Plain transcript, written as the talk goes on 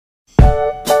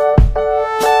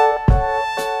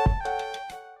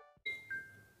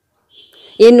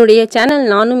என்னுடைய சேனல்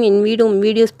நானும் என் வீடும்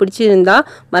வீடியோஸ் பிடிச்சிருந்தா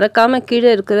மறக்காமல் கீழே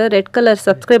இருக்கிற ரெட் கலர்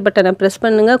சப்ஸ்கிரைப் பட்டனை ப்ரெஸ்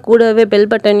பண்ணுங்கள். கூடவே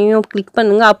பெல் பட்டனையும் கிளிக்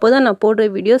பண்ணுங்கள். அப்போ தான் நான் போடுற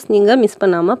வீடியோஸ் நீங்கள் மிஸ்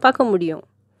பண்ணாமல் பார்க்க முடியும்.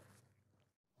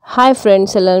 ஹாய்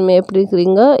ஃப்ரெண்ட்ஸ், எல்லாருமே எப்படி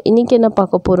இருக்கிறீங்க? இன்றைக்கி என்ன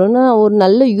பார்க்க போகிறோன்னா, ஒரு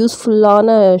நல்ல யூஸ்ஃபுல்லான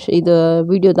இது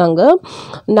வீடியோ தாங்க.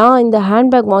 நான் இந்த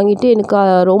ஹேண்ட்பேக் வாங்கிட்டு எனக்கு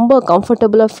ரொம்ப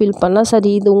கம்ஃபர்டபுளாக ஃபீல் பண்ணேன்.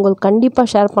 சரி, இது உங்களுக்கு கண்டிப்பாக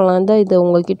ஷேர் பண்ணலாம் தான் இதை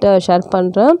உங்கள்கிட்ட ஷேர்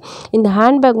பண்ணுறேன். இந்த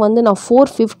ஹேண்ட்பேக் வந்து நான்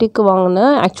 450க்கு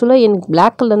வாங்கினேன். ஆக்சுவலாக எனக்கு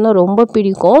பிளாக் கலர்னால் ரொம்ப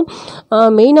பிடிக்கும்.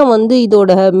 மெயினாக வந்து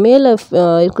இதோட மேலே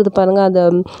இருக்குது பாருங்கள், அந்த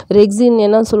ரெக்ஸின்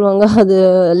என்ன சொல்லுவாங்க, அது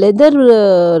லெதரில்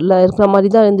இருக்கிற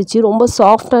மாதிரி தான் இருந்துச்சு. ரொம்ப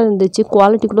சாஃப்டாக இருந்துச்சு,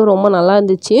 குவாலிட்டி கூட ரொம்ப நல்லா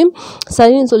இருந்துச்சு.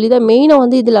 சரின்னு சொல்லி தான் மெயினாக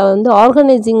வந்து இதில் வந்து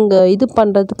ஆர்கனைசிங் இது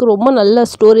பண்ணுறதுக்கு ரொம்ப நல்ல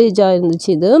ஸ்டோரேஜாக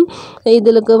இருந்துச்சு.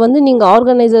 இதுக்கு வந்து நீங்கள்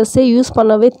ஆர்கனைசர்ஸே யூஸ்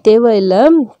பண்ணவே தேவையில்லை.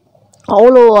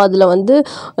 அவ்வளோ அதில் வந்து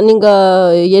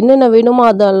நீங்கள் என்னென்ன வேணுமோ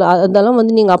அதெல்லாம்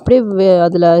வந்து நீங்கள் அப்படியே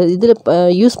அதில் இதில்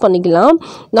யூஸ் பண்ணிக்கலாம்.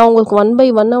 நான் உங்களுக்கு 1 by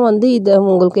 1 வந்து இதை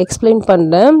உங்களுக்கு எக்ஸ்பிளைன்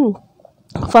பண்ணுறேன்.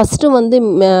 ஃபஸ்ட்டு வந்து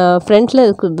ஃப்ரண்ட்டில்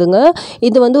இருக்கிறதுங்க,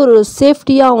 இது வந்து ஒரு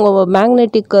சேஃப்டியாக அவங்க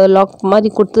மேக்னெட்டிக் லாக் மாதிரி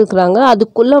கொடுத்துருக்குறாங்க.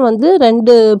 அதுக்குள்ளே வந்து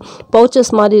 2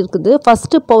 பவுச்சஸ் மாதிரி இருக்குது.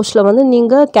 ஃபஸ்ட்டு பவுச்சில் வந்து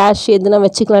நீங்கள் கேஷ் எதுனா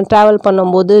வச்சுக்கலாம். ட்ராவல்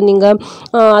பண்ணும்போது நீங்கள்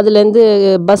அதுலேருந்து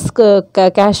பஸ்க்கு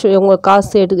கேஷ் உங்கள்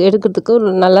காசு எடுக்கிறதுக்கு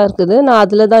நல்லா இருக்குது. நான்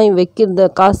அதில் தான் வைக்கிறது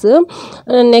காசு.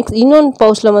 நெக்ஸ்ட் இன்னொன்று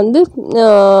பவுச்சில் வந்து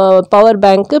பவர்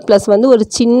பேங்க்கு ப்ளஸ் வந்து ஒரு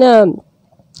சின்ன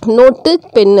நோட்டு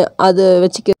பென்னு அது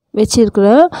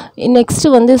வச்சுருக்குறேன். நெக்ஸ்ட்டு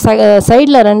வந்து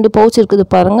சைடில் 2 பவுச் இருக்குது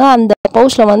பாருங்கள். அந்த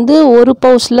பவுச்சில் வந்து ஒரு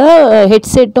பவுச்சில்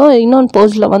ஹெட்செட்டும் இன்னொன்று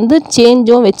பவுச்சில் வந்து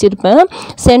சேஞ்சும் வச்சுருப்பேன்.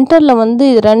 சென்டரில் வந்து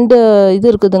 2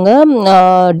 இது இருக்குதுங்க,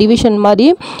 டிவிஷன் மாதிரி.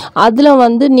 அதில்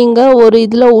வந்து நீங்கள் ஒரு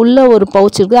இதில் உள்ள ஒரு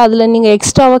பவுச் இருக்குது. அதில் நீங்கள்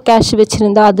எக்ஸ்ட்ராவாக கேஷ்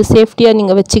வச்சுருந்தா அது சேஃப்டியாக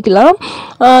நீங்கள் வச்சுக்கலாம்.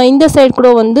 இந்த சைடு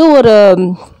கூட வந்து ஒரு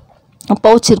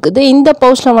பவுச் இருக்குது. இந்த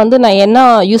பவுச்சில் வந்து நான் என்ன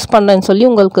யூஸ் பண்ணுறேன்னு சொல்லி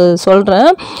உங்களுக்கு சொல்கிறேன்.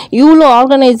 இவ்வளோ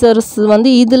ஆர்கனைசர்ஸ் வந்து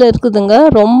இதில் இருக்குதுங்க,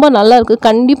 ரொம்ப நல்லா இருக்குது.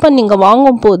 கண்டிப்பாக நீங்கள்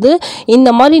வாங்கும்போது இந்த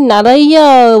மாதிரி நிறைய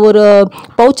ஒரு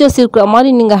பவுச்சஸ் இருக்கிற மாதிரி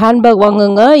நீங்கள் ஹேண்ட்பேக்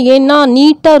வாங்குங்க. ஏன்னா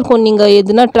நீட்டாக இருக்கும். நீங்கள்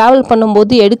எதுனா ட்ராவல்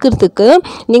பண்ணும்போது எடுக்கிறதுக்கு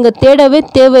நீங்கள் தேடவே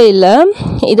தேவையில்லை.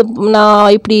 இது நான்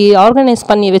இப்படி ஆர்கனைஸ்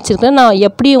பண்ணி வச்சுருக்கேன். நான்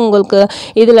எப்படி உங்களுக்கு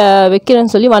இதில்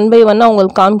வைக்கிறேன்னு சொல்லி 1 by 1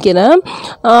 உங்களுக்கு காமிக்கிறேன்.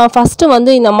 ஃபஸ்ட்டு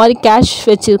வந்து இந்த மாதிரி கேஷ்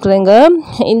வச்சுருக்குறேங்க.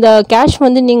 இந்த கேஷ்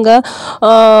வந்து நீங்கள்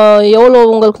எவ்வளோ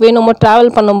உங்களுக்கு வேணுமோ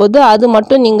ட்ராவல் பண்ணும்போது அது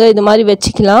மட்டும் நீங்கள் இது மாதிரி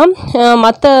வச்சுக்கலாம்.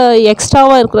 மற்ற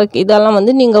எக்ஸ்ட்ராவாக இருக்கிற இதெல்லாம்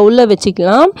வந்து நீங்கள் உள்ளே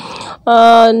வச்சுக்கலாம்.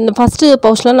 ஃபஸ்ட்டு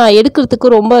பவுச்சில் நான்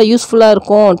எடுக்கிறதுக்கு ரொம்ப யூஸ்ஃபுல்லாக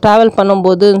இருக்கும் ட்ராவல்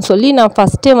பண்ணும்போதுன்னு சொல்லி நான்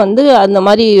ஃபஸ்ட்டே வந்து அந்த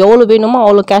மாதிரி எவ்வளோ வேணுமோ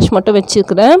அவ்வளோ கேஷ் மட்டும்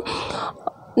வச்சுருக்கிறேன்.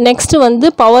 நெக்ஸ்ட்டு வந்து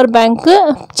பவர் பேங்க்கு,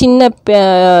 சின்ன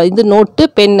இது நோட்டு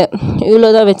பென்னு, இவ்வளோ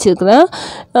தான் வச்சுருக்கிறேன்.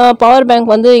 பவர்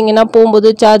பேங்க் வந்து எங்கேனா போகும்போது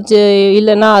சார்ஜ்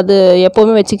இல்லைன்னா அது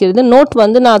எப்போவுமே வச்சுக்கிறது. நோட்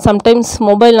வந்து நான் சம்டைம்ஸ்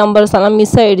மொபைல் நம்பர்ஸ் எல்லாம்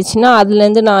மிஸ் ஆகிடுச்சின்னா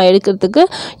அதுலேருந்து நான் எடுக்கிறதுக்கு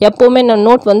எப்போவுமே நான்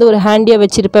நோட் வந்து ஒரு ஹேண்டியாக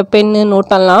வச்சுருப்பேன், பென்னு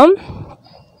நோட்டெல்லாம்.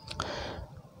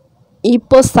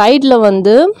 இப்போது சைடில்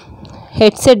வந்து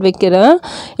ஹெட்செட் வைக்கிறேன்.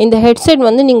 இந்த ஹெட்செட்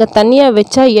வந்து நீங்கள் தனியாக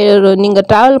வச்சா நீங்கள்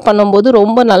ட்ராவல் பண்ணும்போது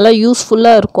ரொம்ப நல்லா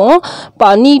யூஸ்ஃபுல்லாக இருக்கும்.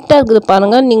 நீட்டாக இருக்குது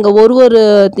பாருங்கள். நீங்கள் ஒரு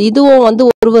இதுவும் வந்து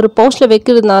ஒரு பவுச்சில்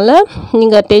வைக்கிறதுனால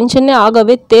நீங்கள் டென்ஷனே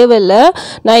ஆகவே தேவையில்லை.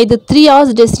 நான் இது 3 hours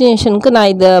டெஸ்டினேஷனுக்கு நான்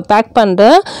இதை பேக்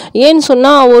பண்ணுறேன். ஏன்னு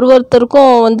சொன்னால்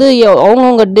ஒருத்தருக்கும் வந்து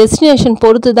அவங்கவுங்க டெஸ்டினேஷன்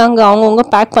பொறுத்து தாங்க அவங்கவுங்க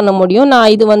பேக் பண்ண முடியும்.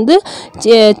 நான் இது வந்து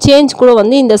சேஞ்ச் கூட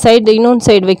வந்து இந்த சைடு இன்னொன்று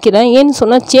சைடு வைக்கிறேன். ஏன்னு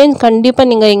சொன்னால் சேஞ்ச் கண்டிப்பாக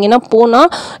நீங்கள் எங்கேனா போனால்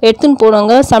எடுத்துன்னு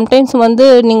போனாங்க. சம்டைம்ஸ் வந்து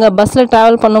நீங்கள் பஸ்ஸில்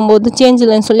ட்ராவல் பண்ணும்போது சேஞ்ச்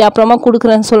இல்லைன்னு சொல்லி அப்புறமா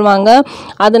கொடுக்குறேன்னு சொல்லுவாங்க.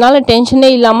 அதனால்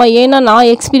டென்ஷனே இல்லாமல், ஏன்னா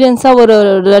நான் எக்ஸ்பீரியன்ஸாக ஒரு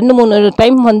 2-3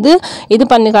 டைம் வந்து இது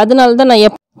பண்ணிக்க, அதனால தான்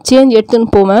நான் சேஞ்ச் எடுத்துன்னு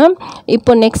போவேன்.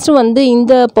 இப்போ நெக்ஸ்ட்டு வந்து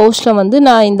இந்த பவுச்சில் வந்து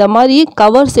நான் இந்த மாதிரி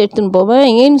கவர்ஸ் எடுத்துன்னு போவேன்.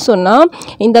 ஏன்னு சொன்னால்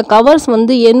இந்த கவர்ஸ்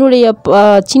வந்து என்னுடைய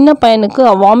சின்ன பையனுக்கு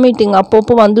வாமிட்டிங்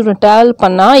அப்பப்போ வந்துடும். ட்ராவல்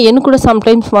பண்ணால் எனக்கு கூட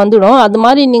சம்டைம்ஸ் வந்துடும். அது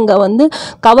மாதிரி நீங்கள் வந்து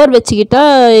கவர்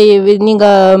வச்சுக்கிட்டால்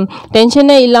நீங்கள்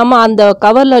டென்ஷனே இல்லாமல் அந்த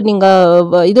கவரில்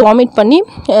நீங்கள் இது வாமிட் பண்ணி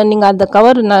நீங்கள் அந்த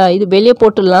கவர் இது வெளியே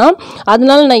போட்டுடலாம்.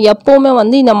 அதனால நான் எப்போவுமே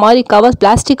வந்து இந்த மாதிரி கவர்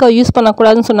பிளாஸ்டிக்காக யூஸ்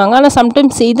பண்ணக்கூடாதுன்னு சொன்னாங்க. ஆனால்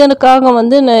சம்டைம்ஸ் இதற்காக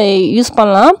வந்து நான் யூஸ்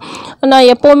பண்ணலாம். நான்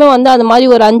எப்போவுமே வந்து அது மாதிரி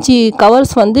ஒரு 5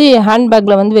 கவர்ஸ் வந்து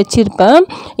ஹேண்ட்பேக்கில் வந்து வச்சுருப்பேன்.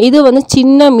 இது வந்து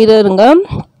சின்ன மிரருங்க.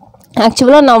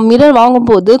 ஆக்சுவலாக நான் மிரர்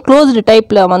வாங்கும்போது க்ளோஸ்டு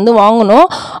டைப்பில் வந்து வாங்கணும்.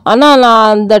 ஆனால் நான்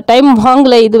அந்த டைம்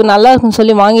வாங்கலை. இது நல்லா இருக்குன்னு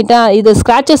சொல்லி வாங்கிட்டேன். இது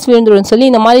ஸ்க்ராச்சஸ் விழுந்துடும் சொல்லி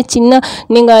இந்த மாதிரி சின்ன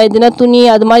நீங்கள் எதுனா துணி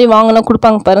அது மாதிரி வாங்கினா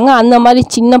கொடுப்பாங்க பாருங்கள், அந்த மாதிரி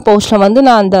சின்ன பவுச்சில் வந்து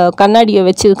நான் அந்த கண்ணாடியை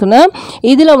வச்சுருக்கிறேன்.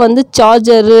 இதில் வந்து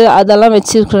சார்ஜரு அதெல்லாம்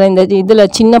வச்சுருக்கிறேன். இந்த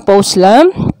இதில் சின்ன பவுச்சில்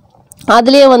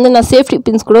அதுலேயே வந்து நான் சேஃப்டி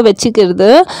பின்ஸ் கூட வச்சுக்கிறது.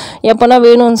 எப்போனா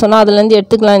வேணும்னு சொன்னால் அதுலேருந்து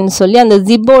எடுத்துக்கலாம்னு சொல்லி அந்த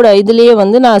ஜிப்போட இதுலேயே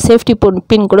வந்து நான் சேஃப்டி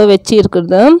பின் கூட வச்சு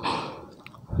இருக்கிறது.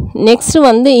 நெக்ஸ்ட்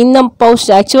வந்து இந்த பவுச்,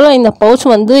 ஆக்சுவலாக இந்த பவுச்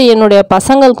வந்து என்னுடைய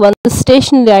பசங்களுக்கு வந்து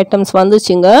ஸ்டேஷ்னரி ஐட்டம்ஸ்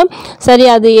வந்துச்சுங்க. சரி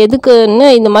அது எதுக்குன்னு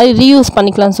இந்த மாதிரி ரீயூஸ்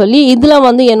பண்ணிக்கலாம்னு சொல்லி இதில்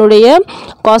வந்து என்னுடைய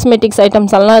காஸ்மெட்டிக்ஸ்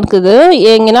ஐட்டம்ஸ் எல்லாம் இருக்குது.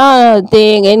 எங்கன்னா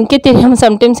எனக்கே தெரியாமல்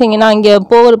சம்டைம்ஸ் எங்கன்னா அங்கே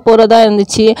போகிறதா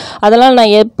இருந்துச்சு. அதெல்லாம்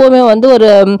நான் எப்போவுமே வந்து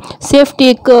ஒரு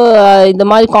சேஃப்டிக்கு இந்த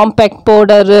மாதிரி காம்பேக்ட்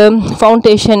பவுடரு,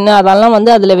 ஃபவுண்டேஷன் அதெல்லாம்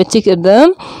வந்து அதில் வச்சுக்கிறது.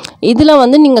 இதில்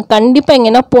வந்து நீங்கள் கண்டிப்பாக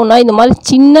எங்கன்னா போனால் இந்த மாதிரி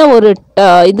சின்ன ஒரு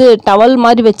இது டவல்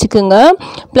மாதிரி வச்சுக்கோங்க.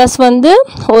 ப்ளஸ் வந்து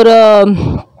ஒரு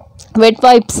வெட்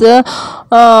வைப்ஸு,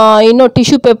 இன்னும்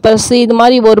டிஷ்யூ பேப்பர்ஸு, இது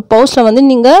மாதிரி ஒரு பவுச்சில் வந்து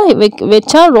நீங்கள்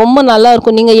வச்சா ரொம்ப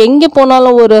நல்லாயிருக்கும். நீங்கள் எங்கே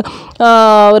போனாலும் ஒரு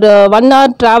 1 hour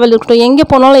ட்ராவல் இருக்கட்டும், எங்கே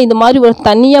போனாலும் இது மாதிரி ஒரு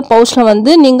தனியாக பவுச்சில்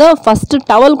வந்து நீங்கள் ஃபஸ்ட்டு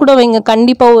டவல் கூட வைங்க,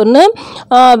 கண்டிப்பாக ஒன்று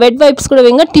வெட் வைப்ஸ் கூட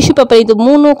வைங்க, டிஷ்யூ பேப்பர், இது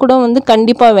 3 கூட வந்து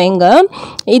கண்டிப்பாக வைங்க.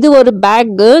 இது ஒரு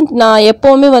பேக்கு. நான்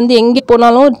எப்போவுமே வந்து எங்கே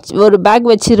போனாலும் ஒரு பேக்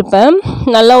வச்சுருப்பேன்,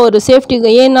 நல்லா ஒரு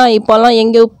சேஃப்டிக்கு. ஏன்னா இப்போல்லாம்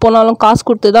எங்கே போனாலும் காசு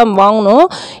கொடுத்து தான் வாங்கணும்.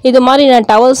 இது மாதிரி நான்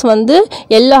டவல்ஸ் வந்து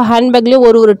எல்லா ஹேண்ட்பேக்லேயும்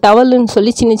ஒரு டவல்னு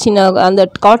சொல்லி சின்ன சின்ன அந்த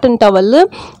காட்டன் டவல்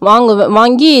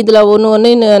வாங்கி இதில்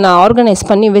ஒன்று நான் ஆர்கனைஸ்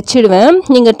பண்ணி வச்சுடுவேன்.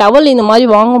 நீங்கள் டவல் இந்த மாதிரி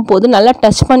வாங்கும் போது நல்லா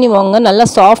டச் பண்ணி வாங்க, நல்லா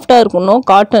சாஃப்டாக இருக்கணும்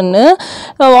காட்டன்னு.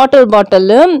 வாட்டர்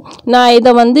பாட்டிலு நான்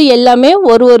இதை வந்து எல்லாமே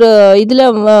ஒரு இதில்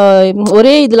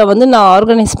ஒரே இதில் வந்து நான்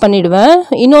ஆர்கனைஸ் பண்ணிவிடுவேன்.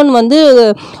 இன்னொன்று வந்து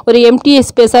ஒரு எம்டி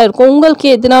ஸ்பேஸாக இருக்கும். உங்களுக்கு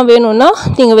எதுனா வேணும்னா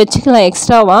நீங்கள் வச்சுக்கலாம்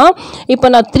எக்ஸ்ட்ராவாக. இப்போ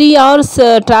நான் 3 hours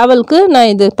ட்ராவலுக்கு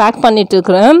நான் இது பேக்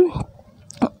பண்ணிகிட்ருக்குறேன்.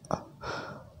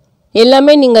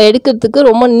 எல்லாமே நீங்கள் எடுக்கிறதுக்கு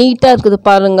ரொம்ப நீட்டாக இருக்குது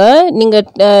பாருங்கள்.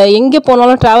 நீங்கள் எங்கே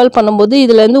போனாலும் ட்ராவல் பண்ணும்போது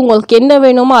இதுலேருந்து உங்களுக்கு என்ன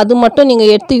வேணுமோ அது மட்டும்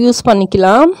நீங்கள் எடுத்து யூஸ்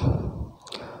பண்ணிக்கலாம்.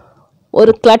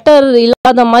 ஒரு கிளட்டர்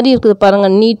இல்லாத மாதிரி இருக்குது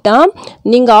பாருங்கள் நீட்டாக.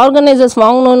 நீங்கள் ஆர்கனைசர்ஸ்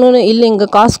வாங்கணுன்னு இல்லைங்க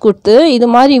காசு கொடுத்து, இது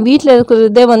மாதிரி வீட்டில்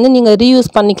இருக்கிறதே வந்து நீங்கள்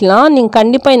ரீயூஸ் பண்ணிக்கலாம். நீங்கள்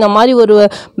கண்டிப்பாக இந்த மாதிரி ஒரு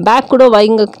பேக் கூட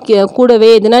வைங்க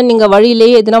கூடவே. எதுனா நீங்கள்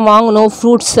வழியிலேயே எதுனா வாங்கணும்,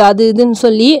 ஃப்ரூட்ஸ் அது இதுன்னு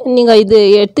சொல்லி நீங்கள் இது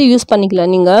எடுத்து யூஸ்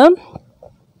பண்ணிக்கலாம்.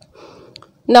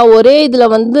 நான் ஒரே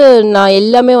இதில் வந்து நான்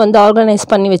எல்லாமே வந்து ஆர்கனைஸ்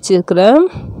பண்ணி வச்சுருக்கிறேன்.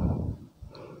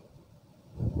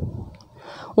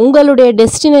 உங்களுடைய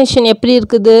டெஸ்டினேஷன் எப்படி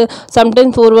இருக்குது?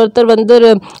 சம்டைம்ஸ் ஒருத்தர் வந்து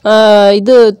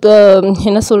இது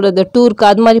என்ன சொல்கிறது, டூருக்கு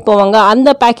அது மாதிரி போவாங்க,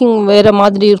 அந்த பேக்கிங் வேறு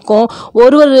மாதிரி இருக்கும்.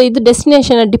 ஒரு இது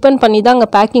டெஸ்டினேஷனை டிபெண்ட் பண்ணி தான் அங்கே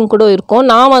பேக்கிங் கூட இருக்கும்.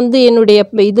 நான் வந்து என்னுடைய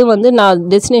இது வந்து நான்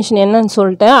டெஸ்டினேஷன் என்னன்னு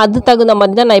சொல்லிட்டேன், அது தகுந்த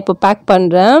மாதிரி தான் நான் இப்போ பேக்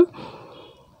பண்ணுறேன்.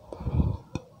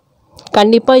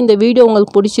 கண்டிப்பாக இந்த வீடியோ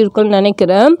உங்களுக்கு பிடிச்சிருக்குன்னு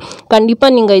நினைக்கிறேன்.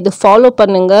 கண்டிப்பாக நீங்கள் இதை ஃபாலோ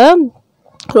பண்ணுங்கள்,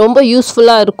 ரொம்ப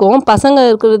யூஸ்ஃபுல்லாக இருக்கும். பசங்க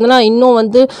இருக்கிறதுனா இன்னும்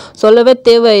வந்து சொல்லவே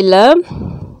தேவையில்லை.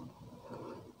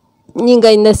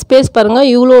 நீங்கள் இந்த ஸ்பேஸ் பாருங்கள்,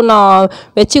 இவ்வளோ நான்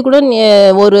வச்சு கூட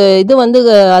ஒரு இது வந்து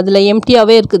அதில்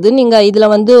எம்டியாகவே இருக்குது. நீங்கள்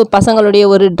இதில் வந்து பசங்களுடைய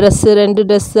ஒரு ட்ரெஸ்ஸு 2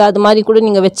 ட்ரெஸ்ஸு அது மாதிரி கூட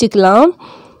நீங்கள் வச்சுக்கலாம்.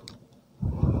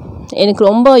 எனக்கு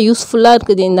ரொம்ப யூஸ்ஃபுல்லாக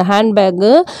இருக்குது இந்த ஹேண்ட்பேக்கு.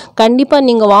 கண்டிப்பாக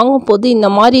நீங்கள் வாங்கும் போது இந்த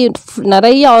மாதிரி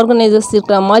நிறைய ஆர்கனைசர்ஸ்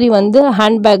இருக்கிற மாதிரி வந்து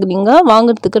ஹேண்ட்பேக் நீங்கள்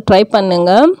வாங்குறதுக்கு ட்ரை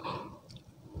பண்ணுங்கள்.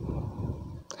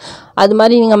 அது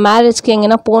மாதிரி நீங்கள் மேரேஜ்க்கு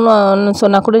எங்கன்னா போகணுன்னு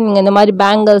சொன்னால் கூட நீங்கள் இந்த மாதிரி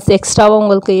பேங்கிள்ஸ் எக்ஸ்ட்ராவாக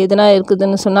உங்களுக்கு எதுனா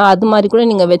இருக்குதுன்னு சொன்னால் அது மாதிரி கூட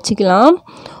நீங்கள் வச்சுக்கலாம்.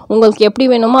 உங்களுக்கு எப்படி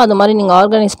வேணுமோ அது மாதிரி நீங்கள்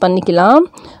ஆர்கனைஸ் பண்ணிக்கலாம்.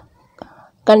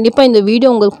 கண்டிப்பாக இந்த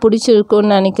வீடியோ உங்களுக்கு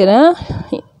பிடிச்சிருக்குன்னு நினைக்கிறேன்.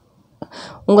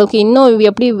 உங்களுக்கு இன்னும்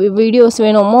எப்படி வீடியோஸ்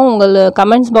வேணுமோ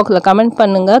கமெண்ட்ஸ் பாக்ஸில் கமெண்ட்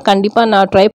பண்ணுங்கள். கண்டிப்பாக நான்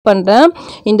ட்ரை பண்ணுறேன்.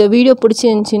 இந்த வீடியோ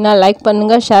பிடிச்சிருந்துச்சின்னா லைக்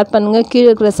பண்ணுங்கள், ஷேர் பண்ணுங்கள், கீழே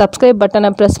இருக்கிற சப்ஸ்கிரைப்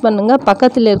பட்டனை ப்ரெஸ் பண்ணுங்கள்,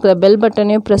 பக்கத்தில் இருக்கிற பெல்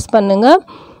பட்டனையும் ப்ரெஸ் பண்ணுங்கள்.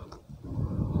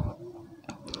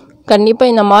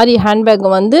 கண்டிப்பாக இந்த மாதிரி ஹேண்ட்பேக்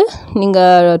வந்து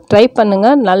நீங்கள் ட்ரை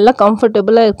பண்ணுங்கள், நல்லா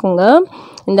கம்ஃபர்டபுளாக இருக்குங்க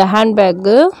இந்த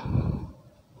ஹேண்ட்பேக்கு.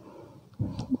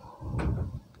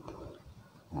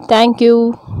 தேங்க்யூ.